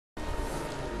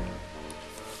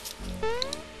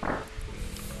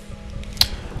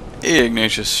Hey,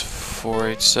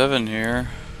 Ignatius487 here,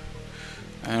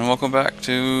 and welcome back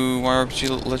to Mario RPG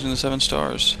Legend of the Seven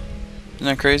Stars. Isn't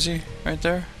that crazy, right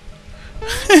there?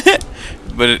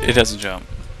 But it doesn't jump.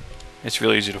 It's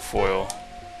really easy to foil.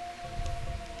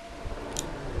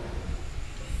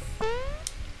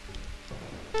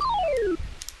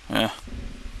 Yeah.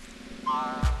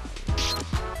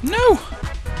 No!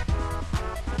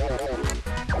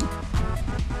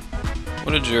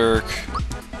 What a jerk.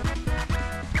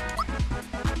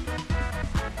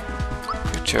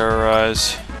 You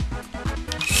terrorize.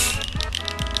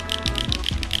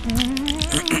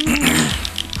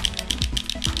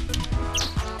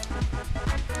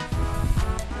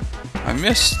 I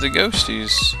missed the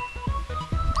ghosties.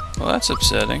 Well, that's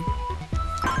upsetting.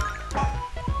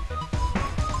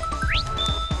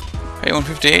 Hey,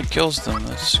 158 kills them.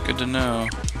 That's good to know.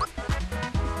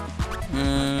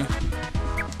 No.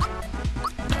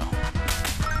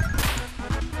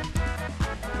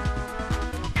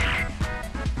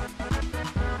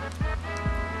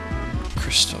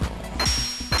 Crystal.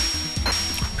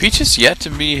 Peach is yet to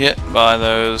be hit by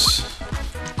those.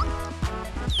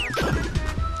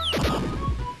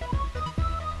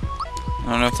 I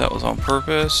don't know if that was on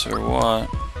purpose or what.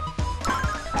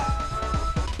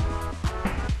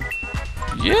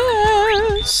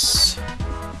 Yes!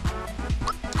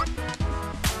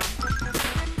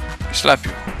 Slap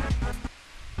you.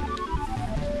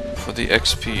 For the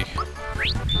XP.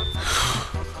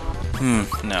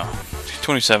 No.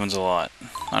 27's a lot.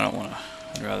 I don't wanna.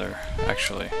 I'd rather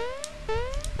actually.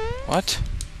 What?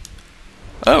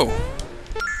 Oh!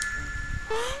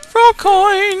 Frog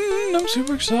coin! I'm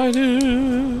super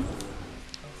excited!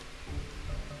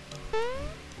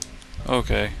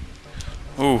 Okay.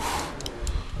 Ooh.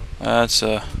 That's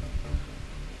a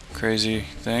crazy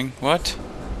thing. What?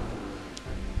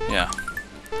 Yeah.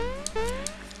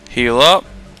 Heal up.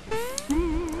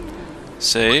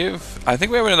 Save. I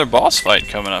think we have another boss fight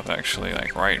coming up actually,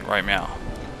 like right now.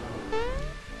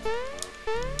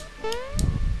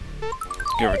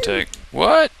 Give or take.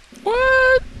 What?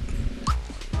 What?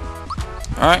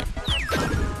 Alright.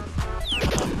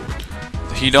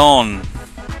 The heat on.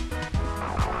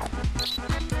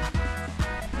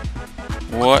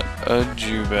 What a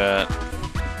Jubat.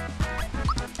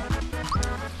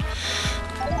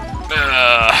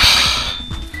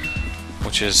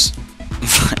 Which is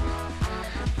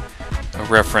a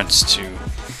reference to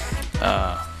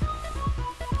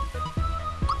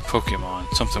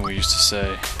Pokemon, something we used to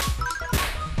say.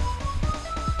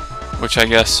 Which I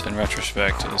guess, in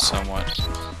retrospect, is somewhat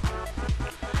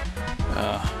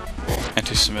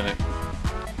anti-Semitic.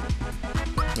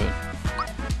 But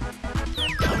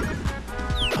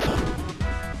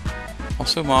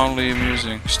also mildly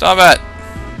amusing. Stop it!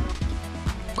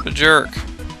 What a jerk.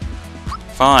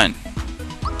 Fine.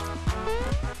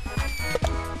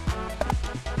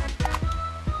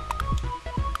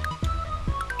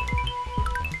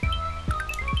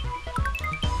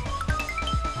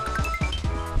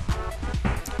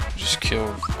 Just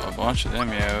killed a bunch of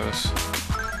them yos.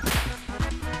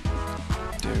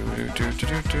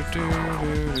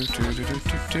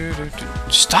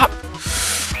 Stop!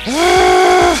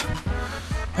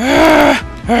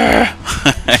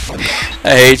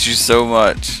 I hate you so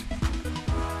much.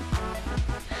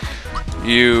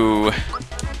 You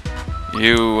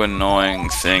annoying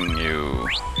thing, you.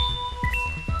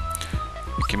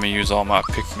 Making me use all my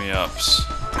pick-me-ups.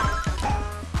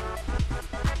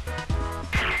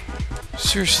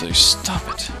 Seriously, stop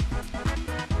it.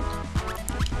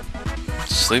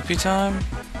 Sleepy time?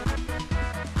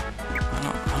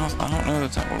 I don't know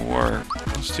that would work.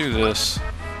 Let's do this.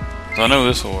 'Cause I know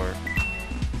this will work.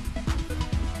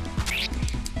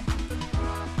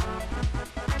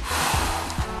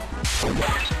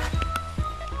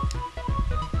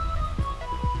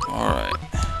 Alright.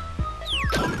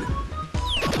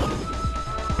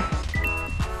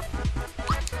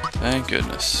 Thank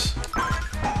goodness.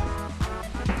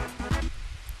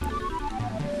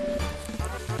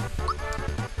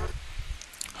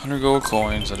 $100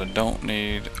 coins that I don't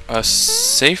need. A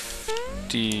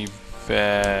safety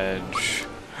badge.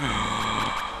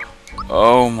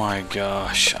 Oh my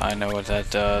gosh, I know what that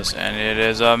does, and it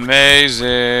is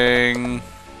amazing.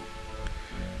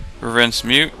 Prevents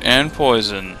mute and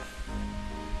poison.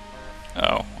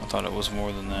 Oh, I thought it was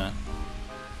more than that.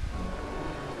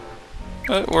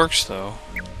 But it works though.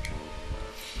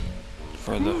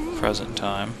 For the present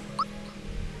time.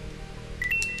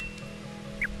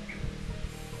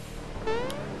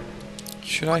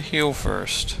 Should I heal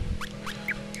first?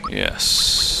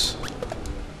 Yes.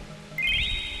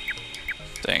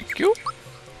 Thank you.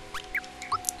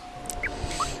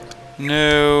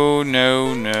 No,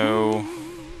 no, no.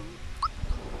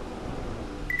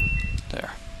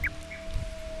 There.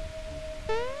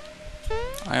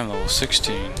 I am level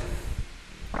 16.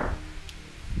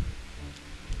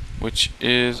 Which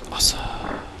is awesome.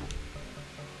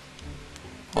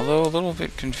 Although a little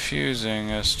bit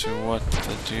confusing as to what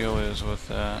the deal is with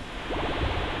that.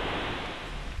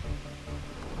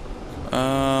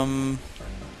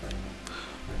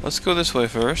 Let's go this way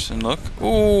first and look.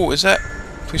 Ooh, is that...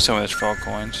 Please tell me that's frog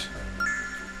coins.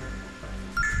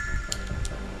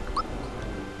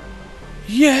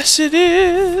 Yes, it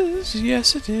is!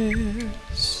 Yes, it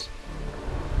is!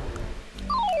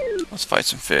 Let's fight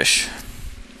some fish.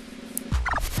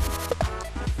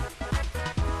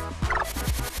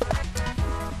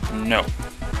 No.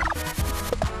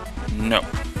 No.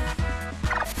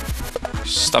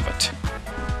 Stop it.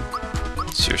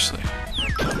 Seriously.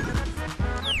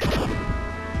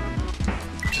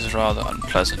 It is rather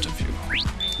unpleasant of you.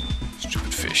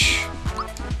 Stupid fish.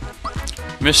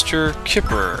 Mr.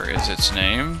 Kipper is its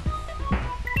name.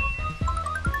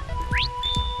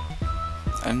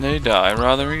 And they die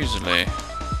rather easily.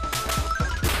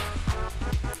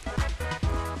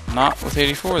 Not with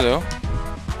 84 though.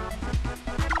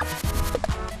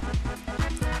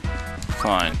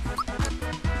 Fine.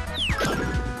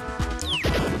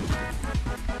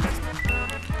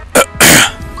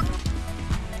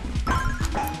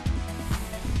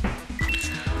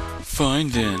 Fine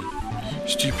then,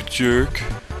 stupid jerk.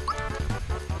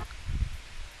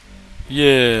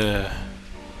 Yeah.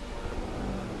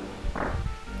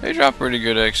 They drop pretty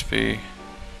good XP.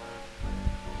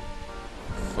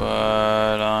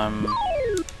 But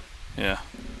yeah.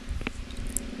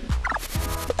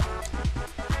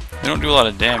 They don't do a lot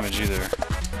of damage either,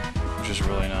 which is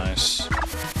really nice.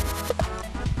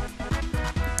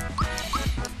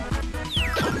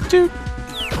 Dude.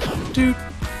 Dude.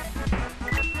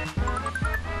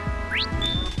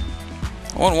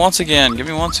 I want once again. Give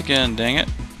me once again, dang it.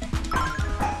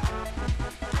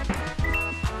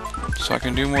 So I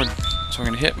can do more, so I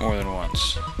can hit more than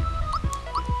once.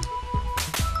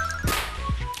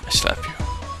 I slap you.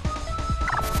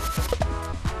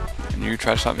 And you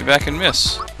try to slap me back and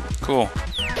miss. Cool.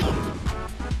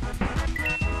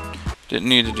 Didn't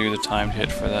need to do the timed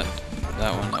hit for that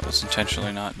one. That was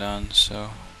intentionally not done,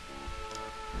 so.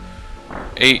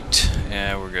 8.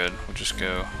 Yeah, we're good. We'll just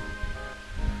go.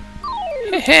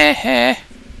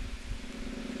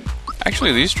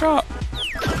 Actually, these drop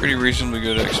pretty reasonably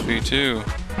good XP too.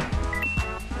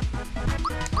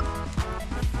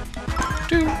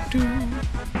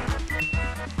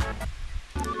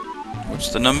 What's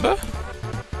the number?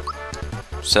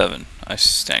 7. I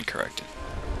stand corrected.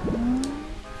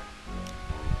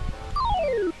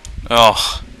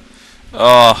 Oh.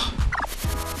 Oh.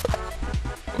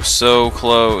 We're so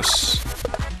close.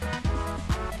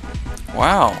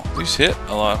 Wow, these hit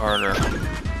a lot harder.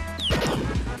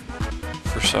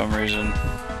 For some reason.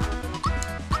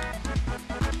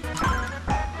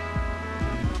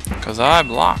 Because I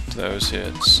blocked those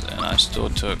hits, and I still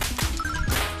took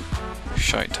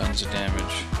shite tons of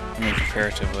damage. I mean,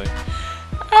 comparatively.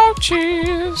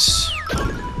 Ouchies!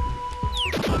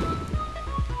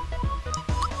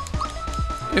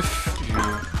 If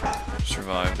you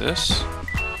survive this,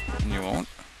 and you won't,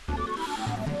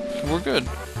 we're good.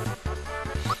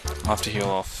 I'll have to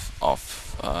heal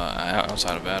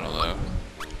outside of battle though.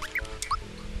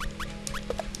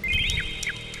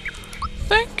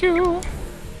 Thank you.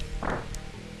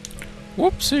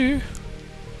 Whoopsie.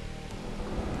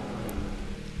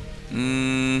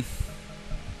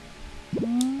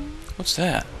 What's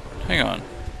that? Hang on.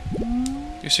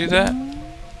 You see that?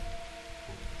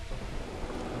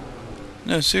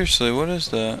 No, seriously, what is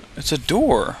that? It's a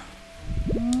door.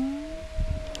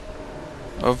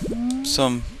 Of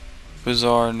some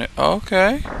bizarre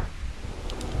okay.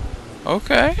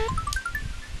 Okay.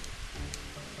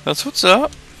 That's what's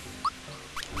up.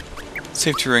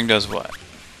 Safety ring does what?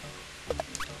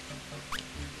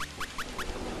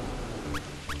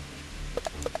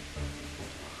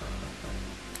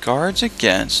 Guards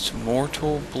against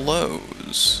mortal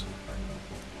blows.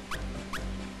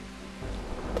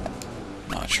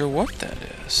 Not sure what that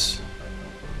is.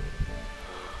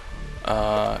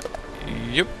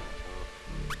 Yep.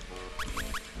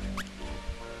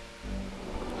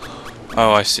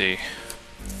 Oh, I see.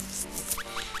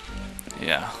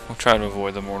 Yeah, we'll try to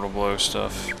avoid the mortal blow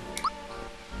stuff.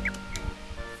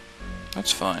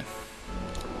 That's fine.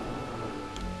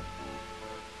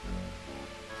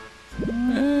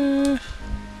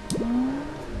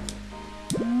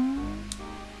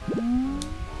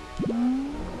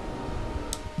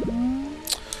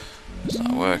 It's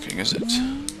not working, is it?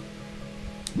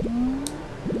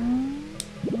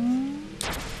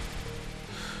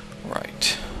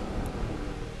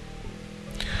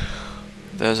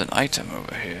 there's an item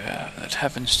over here that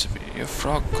happens to be a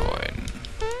frog coin,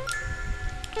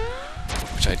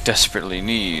 which I desperately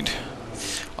need.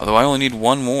 Although I only need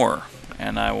one more,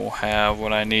 and I will have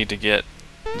what I need to get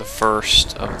the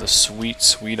first of the sweet,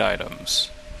 sweet items.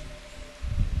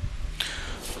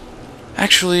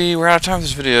 Actually, we're out of time for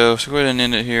this video, so go ahead and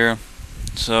end it here.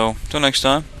 So, until next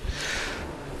time,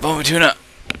 Bowman Tuna.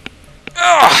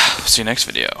 See you next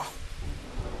video.